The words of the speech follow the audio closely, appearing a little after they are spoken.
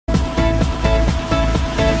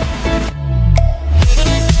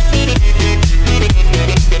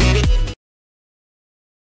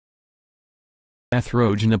Seth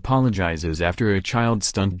Rogen apologizes after a child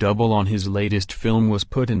stunt double on his latest film was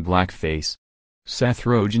put in blackface. Seth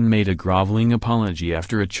Rogen made a groveling apology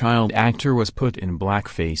after a child actor was put in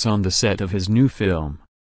blackface on the set of his new film.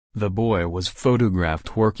 The boy was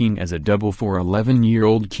photographed working as a double for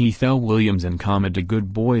 11-year-old Keith L. Williams in comedy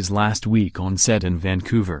Good Boys last week on set in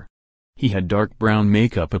Vancouver. He had dark brown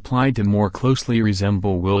makeup applied to more closely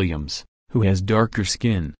resemble Williams, who has darker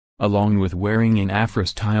skin, along with wearing an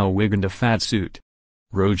afro-style wig and a fat suit.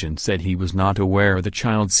 Rogen said he was not aware the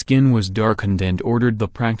child's skin was darkened and ordered the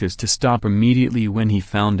practice to stop immediately when he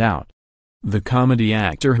found out. The comedy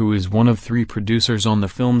actor, who is one of 3 producers on the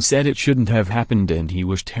film, said it shouldn't have happened and he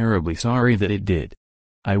was terribly sorry that it did.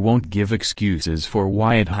 "I won't give excuses for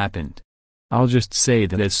why it happened. I'll just say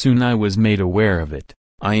that as soon as I was made aware of it,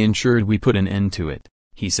 I ensured we put an end to it,"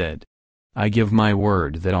 he said. "I give my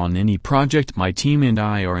word that on any project my team and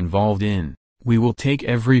I are involved in, we will take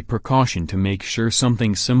every precaution to make sure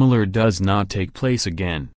something similar does not take place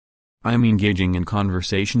again. I'm engaging in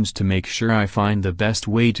conversations to make sure I find the best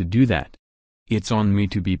way to do that. It's on me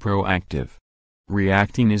to be proactive.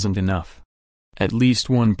 Reacting isn't enough." At least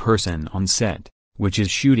one person on set, which is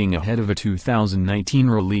shooting ahead of a 2019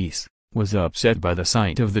 release, was upset by the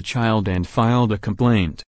sight of the child and filed a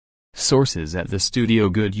complaint. Sources at the Studio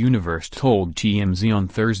Good Universe told TMZ on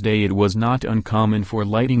Thursday it was not uncommon for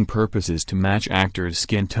lighting purposes to match actors'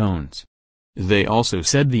 skin tones. They also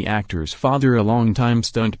said the actor's father, a longtime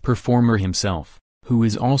stunt performer himself, who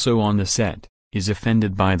is also on the set, is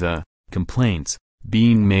offended by the complaints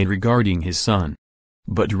being made regarding his son.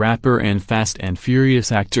 But rapper and Fast and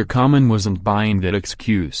Furious actor Common wasn't buying that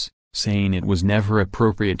excuse, saying it was never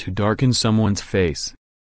appropriate to darken someone's face.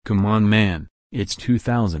 "Come on man. It's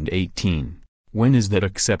 2018, when is that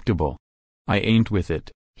acceptable? I ain't with it,"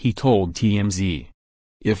 he told TMZ.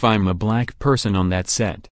 "If I'm a black person on that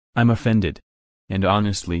set, I'm offended. And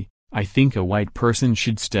honestly, I think a white person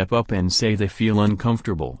should step up and say they feel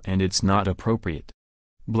uncomfortable and it's not appropriate.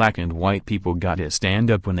 Black and white people gotta stand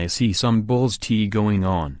up when they see some bull's tea going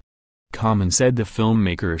on." Common said the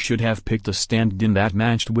filmmaker should have picked a stand-in that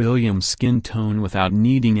matched Williams' skin tone without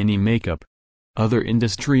needing any makeup. Other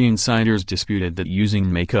industry insiders disputed that using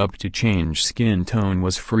makeup to change skin tone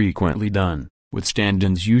was frequently done, with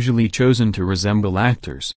stand-ins usually chosen to resemble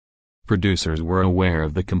actors. Producers were aware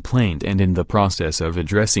of the complaint and in the process of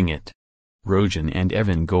addressing it. Rogen and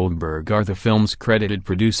Evan Goldberg are the film's credited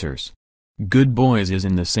producers. Good Boys is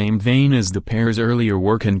in the same vein as the pair's earlier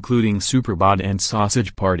work, including Superbad and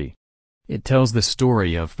Sausage Party. It tells the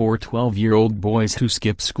story of 4 12-year-old boys who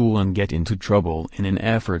skip school and get into trouble in an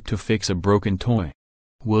effort to fix a broken toy.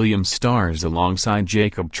 Williams stars alongside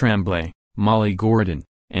Jacob Tremblay, Molly Gordon,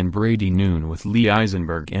 and Brady Noon, with Lee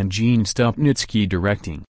Eisenberg and Gene Stupnitsky directing.